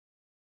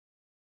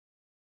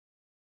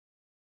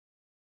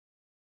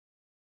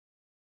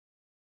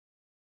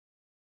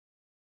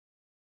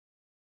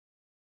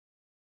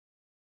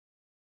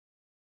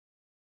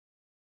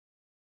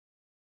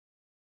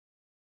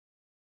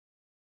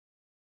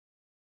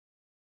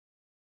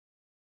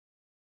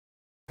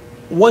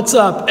What's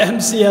up?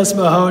 MCS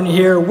Mahone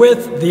here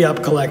with the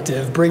Up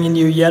Collective, bringing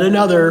you yet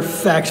another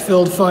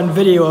fact-filled fun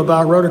video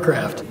about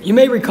rotorcraft. You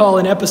may recall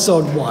in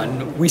episode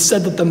 1, we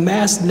said that the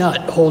mast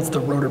nut holds the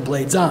rotor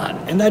blades on,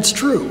 and that's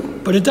true,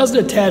 but it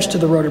doesn't attach to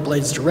the rotor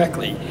blades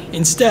directly.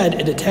 Instead,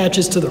 it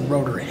attaches to the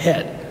rotor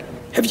head.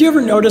 Have you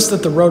ever noticed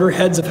that the rotor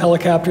heads of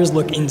helicopters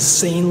look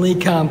insanely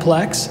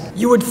complex?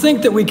 You would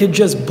think that we could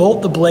just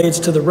bolt the blades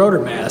to the rotor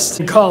mast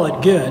and call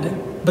it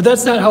good, but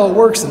that's not how it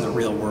works in the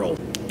real world.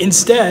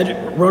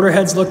 Instead, rotor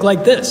heads look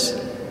like this,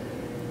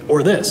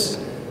 or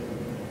this,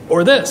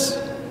 or this,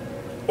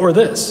 or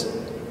this.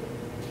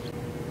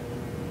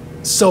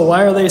 So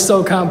why are they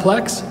so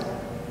complex?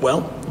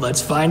 Well,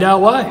 let's find out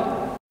why.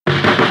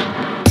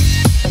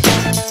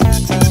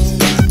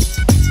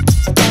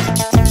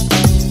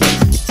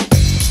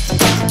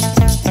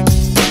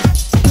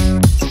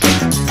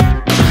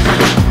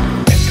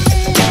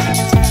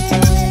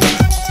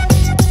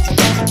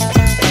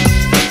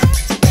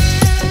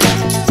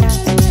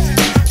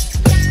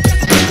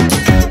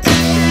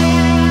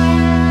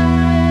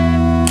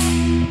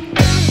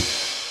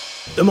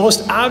 The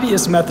most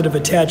obvious method of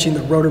attaching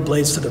the rotor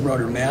blades to the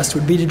rotor mast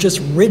would be to just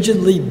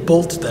rigidly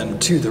bolt them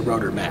to the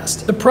rotor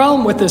mast. The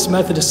problem with this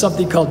method is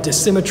something called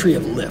dissymmetry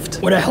of lift.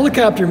 When a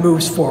helicopter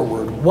moves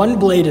forward, one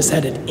blade is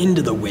headed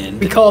into the wind.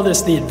 We call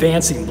this the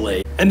advancing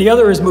blade, and the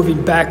other is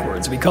moving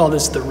backwards. We call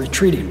this the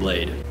retreating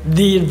blade.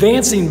 The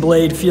advancing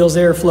blade feels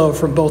airflow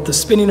from both the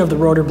spinning of the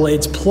rotor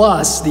blades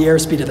plus the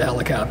airspeed of the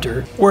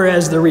helicopter,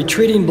 whereas the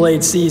retreating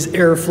blade sees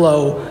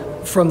airflow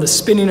from the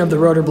spinning of the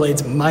rotor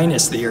blades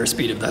minus the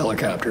airspeed of the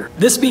helicopter.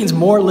 This means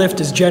more lift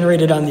is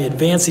generated on the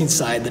advancing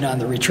side than on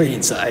the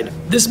retreating side.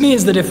 This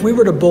means that if we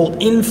were to bolt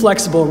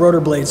inflexible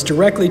rotor blades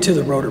directly to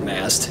the rotor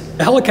mast,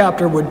 the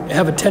helicopter would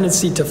have a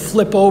tendency to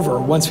flip over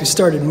once we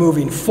started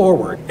moving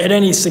forward at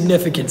any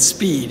significant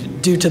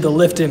speed due to the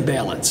lift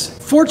imbalance.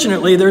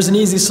 Fortunately, there's an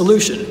easy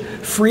solution.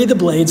 Free the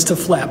blades to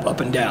flap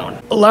up and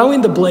down.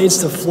 Allowing the blades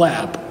to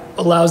flap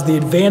allows the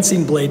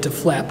advancing blade to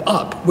flap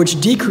up,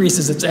 which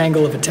decreases its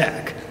angle of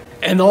attack.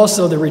 And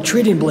also the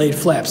retreating blade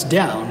flaps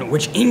down,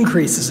 which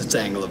increases its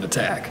angle of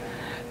attack.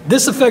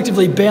 This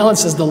effectively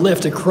balances the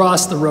lift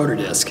across the rotor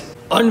disc.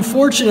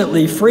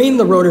 Unfortunately, freeing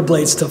the rotor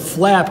blades to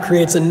flap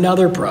creates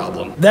another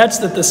problem. That's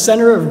that the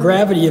center of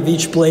gravity of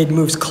each blade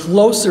moves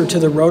closer to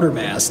the rotor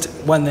mast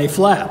when they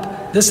flap.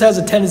 This has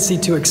a tendency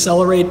to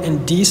accelerate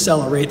and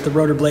decelerate the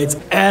rotor blades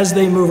as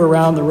they move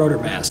around the rotor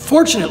mast.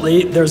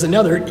 Fortunately, there's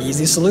another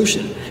easy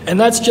solution, and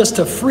that's just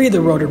to free the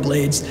rotor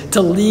blades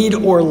to lead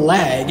or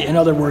lag, in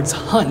other words,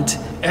 hunt,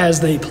 as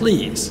they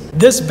please.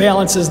 This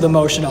balances the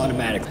motion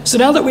automatically. So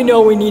now that we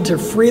know we need to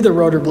free the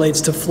rotor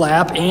blades to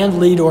flap and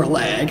lead or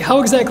lag,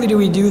 how exactly do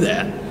we do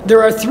that?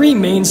 There are three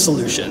main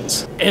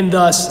solutions, and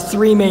thus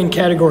three main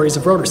categories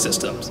of rotor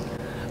systems: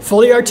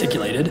 fully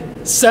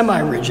articulated,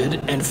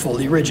 semi-rigid, and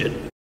fully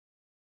rigid.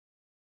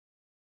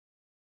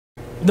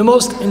 The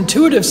most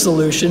intuitive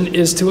solution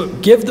is to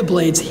give the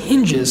blades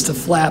hinges to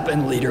flap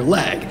and lead or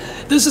lag.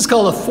 This is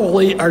called a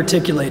fully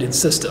articulated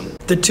system.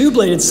 The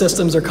two-bladed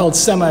systems are called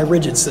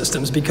semi-rigid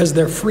systems because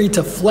they're free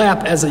to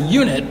flap as a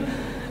unit,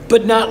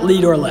 but not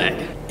lead or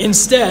lag.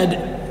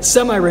 Instead,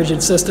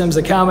 semi-rigid systems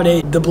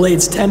accommodate the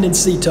blade's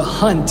tendency to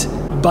hunt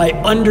by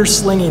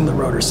underslinging the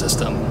rotor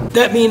system.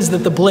 That means that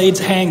the blades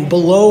hang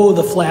below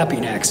the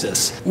flapping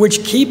axis,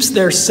 which keeps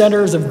their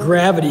centers of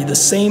gravity the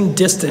same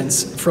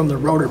distance from the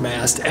rotor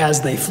mast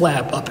as they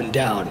flap up and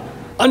down.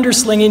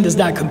 Underslinging does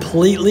not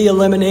completely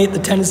eliminate the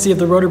tendency of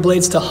the rotor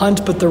blades to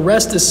hunt, but the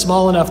rest is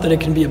small enough that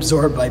it can be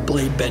absorbed by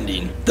blade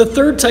bending. The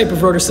third type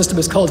of rotor system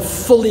is called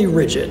fully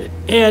rigid,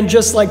 and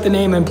just like the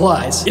name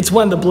implies, it's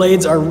when the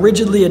blades are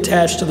rigidly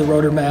attached to the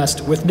rotor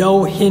mast with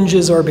no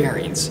hinges or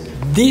bearings.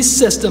 These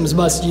systems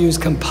must use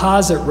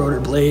composite rotor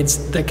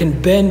blades that can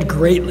bend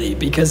greatly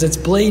because it's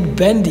blade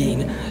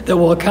bending that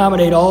will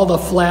accommodate all the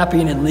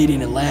flapping and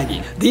leading and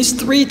lagging. These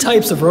three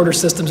types of rotor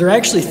systems are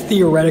actually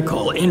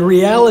theoretical. In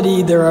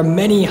reality, there are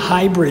many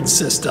hybrid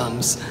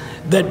systems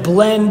that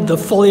blend the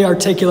fully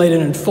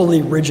articulated and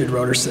fully rigid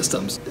rotor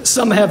systems.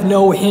 Some have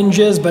no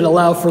hinges but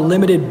allow for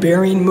limited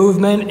bearing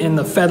movement in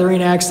the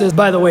feathering axis.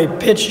 By the way,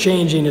 pitch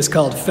changing is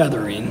called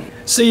feathering.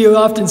 So you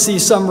often see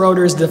some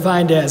rotors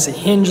defined as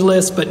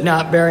hingeless but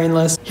not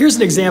bearingless. Here's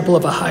an example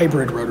of a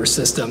hybrid rotor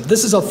system.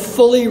 This is a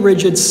fully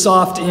rigid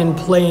soft-in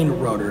plane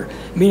rotor,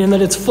 meaning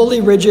that it's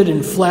fully rigid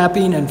in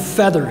flapping and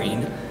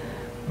feathering,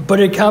 but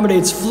it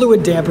accommodates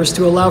fluid dampers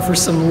to allow for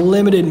some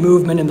limited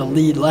movement in the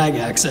lead-lag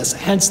axis,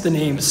 hence the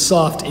name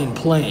soft in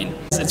plane.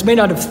 It's made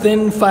out of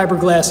thin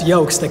fiberglass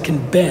yokes that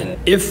can bend.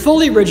 If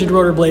fully rigid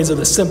rotor blades are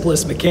the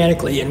simplest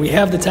mechanically and we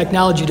have the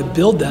technology to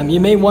build them, you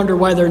may wonder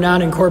why they're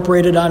not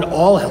incorporated on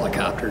all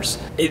helicopters.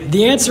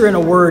 The answer in a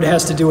word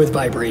has to do with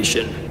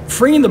vibration.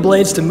 Freeing the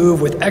blades to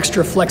move with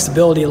extra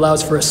flexibility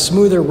allows for a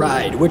smoother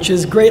ride, which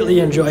is greatly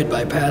enjoyed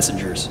by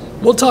passengers.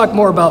 We'll talk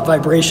more about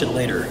vibration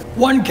later.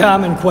 One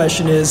common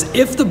question is,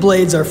 if the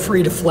blades are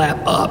free to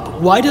flap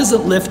up, why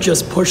doesn't lift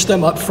just push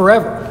them up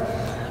forever?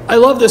 I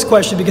love this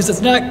question because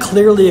it's not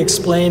clearly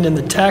explained in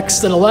the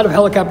text, and a lot of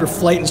helicopter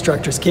flight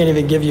instructors can't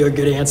even give you a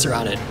good answer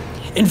on it.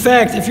 In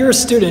fact, if you're a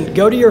student,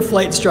 go to your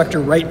flight instructor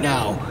right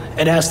now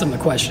and ask them the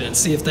question and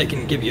see if they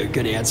can give you a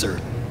good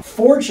answer.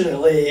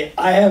 Fortunately,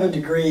 I have a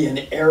degree in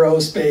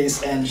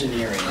aerospace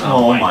engineering.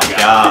 Oh my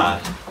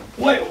God.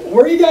 Wait,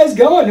 where are you guys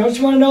going? Don't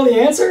you want to know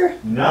the answer?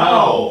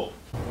 No.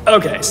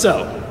 Okay,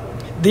 so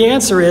the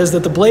answer is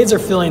that the blades are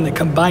feeling the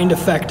combined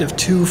effect of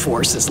two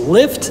forces,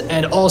 lift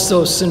and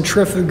also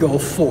centrifugal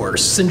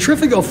force.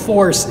 Centrifugal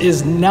force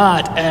is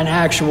not an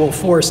actual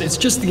force, it's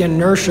just the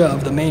inertia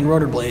of the main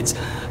rotor blades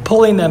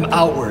pulling them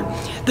outward.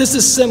 This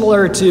is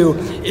similar to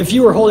if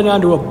you were holding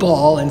onto a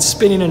ball and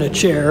spinning in a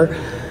chair.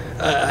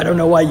 I don't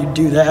know why you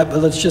do that, but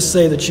let's just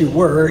say that you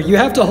were. You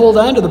have to hold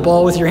onto the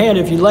ball with your hand.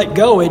 If you let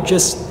go, it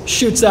just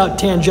shoots out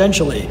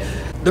tangentially.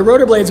 The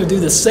rotor blades would do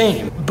the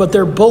same, but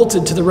they're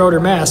bolted to the rotor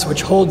mass,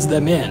 which holds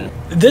them in.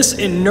 This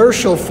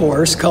inertial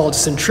force, called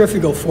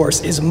centrifugal force,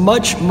 is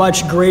much,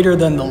 much greater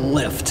than the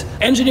lift.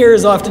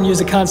 Engineers often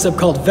use a concept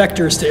called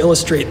vectors to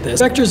illustrate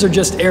this. Vectors are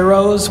just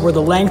arrows where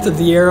the length of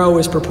the arrow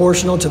is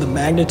proportional to the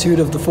magnitude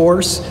of the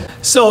force.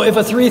 So if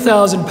a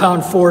 3,000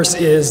 pound force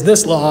is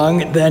this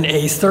long, then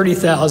a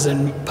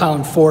 30,000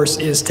 pound force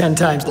is 10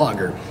 times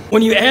longer.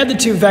 When you add the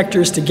two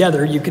vectors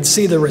together, you can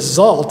see the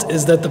result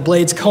is that the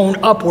blades cone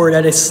upward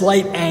at a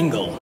slight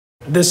angle.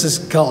 This is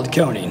called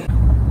coning.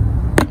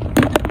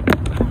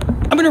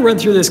 I'm going to run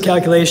through this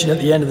calculation at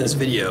the end of this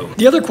video.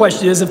 The other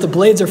question is, if the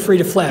blades are free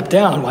to flap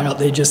down, why don't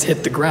they just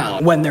hit the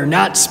ground when they're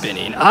not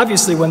spinning?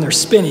 Obviously, when they're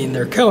spinning,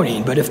 they're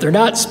coning, but if they're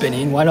not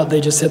spinning, why don't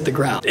they just hit the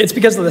ground? It's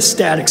because of the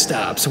static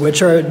stops,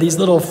 which are these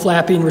little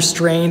flapping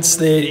restraints.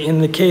 In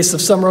the case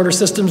of some rotor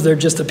systems, they're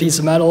just a piece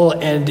of metal,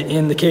 and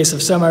in the case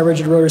of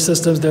semi-rigid rotor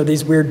systems, they're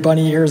these weird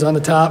bunny ears on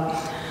the top.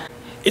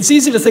 It's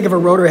easy to think of a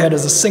rotor head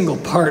as a single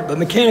part, but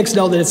mechanics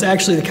know that it's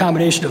actually the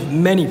combination of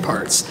many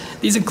parts.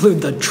 These include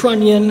the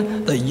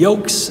trunnion, the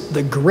yokes,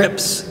 the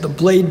grips, the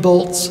blade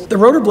bolts. The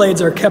rotor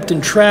blades are kept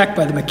in track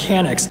by the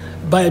mechanics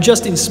by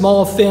adjusting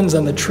small fins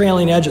on the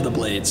trailing edge of the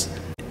blades.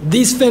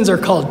 These fins are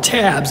called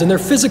tabs, and they're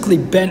physically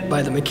bent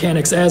by the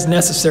mechanics as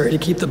necessary to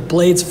keep the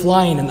blades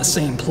flying in the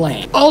same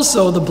plane.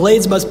 Also, the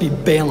blades must be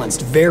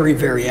balanced very,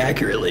 very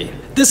accurately.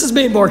 This is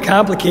made more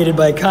complicated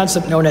by a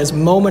concept known as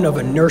moment of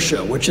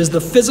inertia, which is the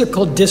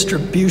physical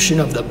distribution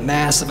of the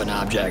mass of an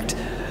object.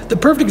 The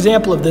perfect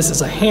example of this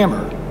is a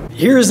hammer.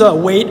 Here's a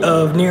weight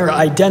of near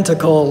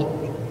identical,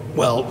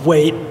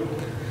 weight.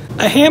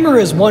 A hammer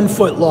is 1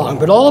 foot long,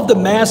 but all of the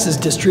mass is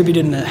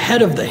distributed in the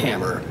head of the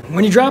hammer.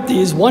 When you drop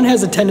these, one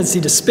has a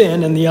tendency to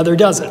spin and the other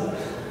doesn't.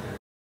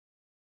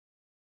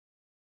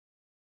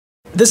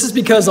 This is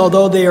because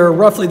although they are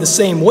roughly the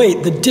same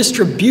weight, the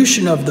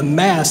distribution of the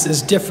mass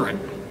is different.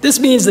 This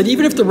means that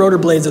even if the rotor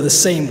blades are the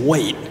same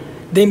weight,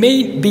 they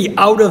may be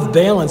out of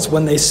balance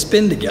when they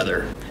spin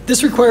together.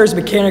 This requires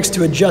mechanics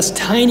to adjust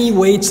tiny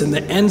weights in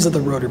the ends of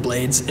the rotor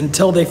blades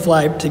until they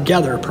fly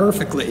together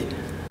perfectly.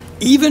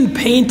 Even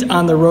paint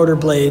on the rotor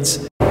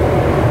blades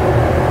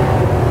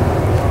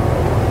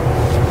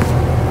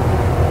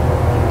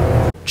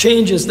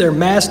changes their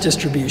mass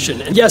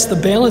distribution. And yes, the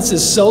balance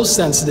is so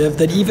sensitive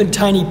that even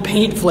tiny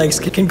paint flakes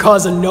can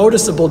cause a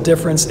noticeable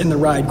difference in the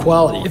ride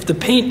quality. If the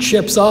paint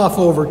chips off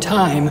over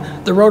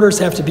time, the rotors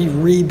have to be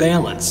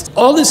rebalanced.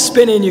 All this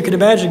spinning, you can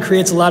imagine,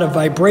 creates a lot of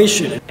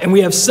vibration, and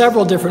we have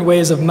several different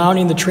ways of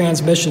mounting the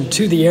transmission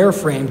to the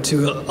airframe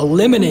to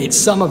eliminate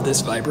some of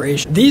this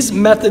vibration. These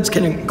methods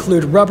can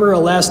include rubber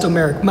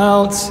elastomeric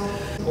mounts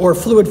or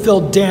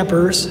fluid-filled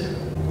dampers,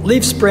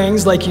 leaf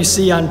springs like you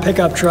see on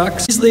pickup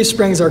trucks. These leaf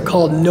springs are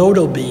called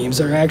nodal beams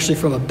and are actually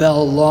from a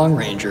Bell Long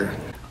Ranger.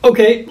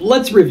 Okay,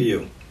 let's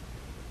review.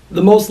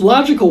 The most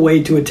logical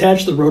way to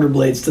attach the rotor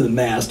blades to the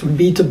mast would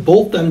be to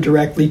bolt them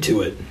directly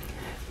to it.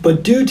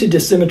 But due to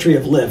dissymmetry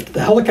of lift, the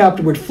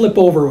helicopter would flip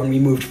over when we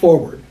moved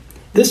forward.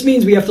 This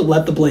means we have to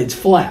let the blades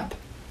flap.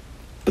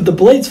 But the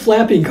blades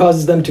flapping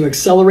causes them to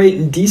accelerate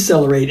and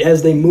decelerate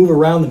as they move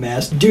around the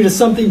mast due to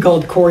something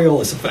called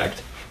Coriolis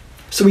effect.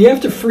 So we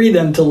have to free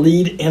them to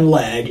lead and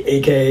lag,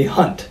 aka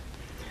hunt.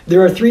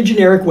 There are 3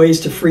 generic ways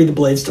to free the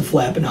blades to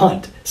flap and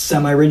hunt: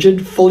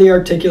 semi-rigid, fully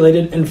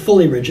articulated, and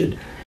fully rigid.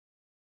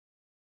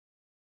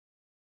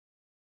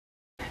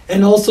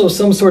 And also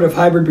some sort of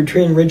hybrid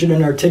between rigid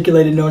and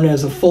articulated known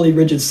as a fully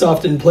rigid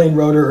soft and plain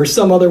rotor, or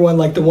some other one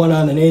like the one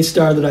on an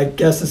A-Star that I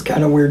guess is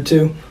kind of weird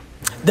too.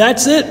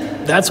 That's it.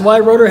 That's why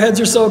rotor heads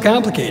are so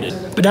complicated.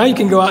 But now you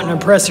can go out and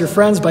impress your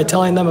friends by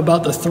telling them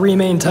about the 3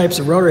 main types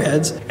of rotor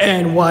heads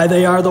and why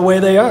they are the way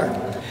they are.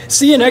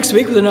 See you next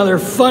week with another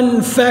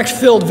fun,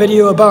 fact-filled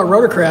video about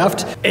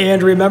rotorcraft.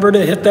 And remember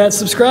to hit that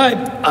subscribe.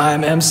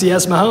 I'm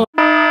MCS Mahone.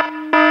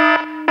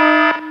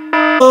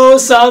 Oh,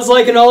 sounds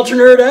like an Ultra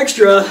Nerd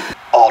Extra.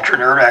 Ultra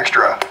Nerd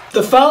Extra.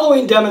 The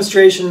following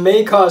demonstration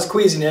may cause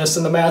queasiness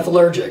in the math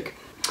allergic.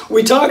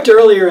 We talked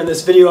earlier in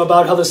this video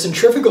about how the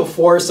centrifugal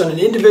force on an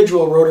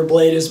individual rotor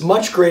blade is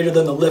much greater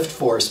than the lift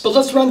force, but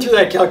let's run through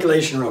that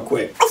calculation real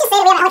quick. Let's just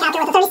say we have a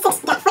helicopter with a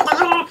 36-foot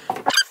diameter.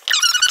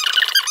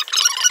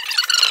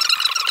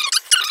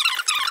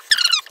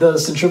 The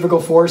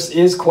centrifugal force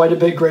is quite a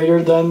bit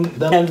greater than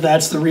and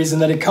that's the reason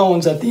that it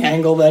cones at the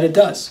angle that it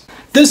does.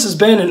 This has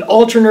been an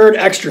Ultra Nerd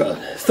Extra.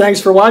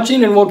 Thanks for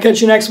watching, and we'll catch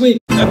you next week.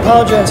 I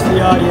apologize for the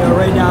audio.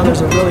 Right now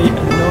there's a really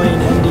annoying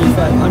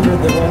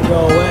MD500 that won't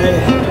go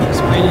away.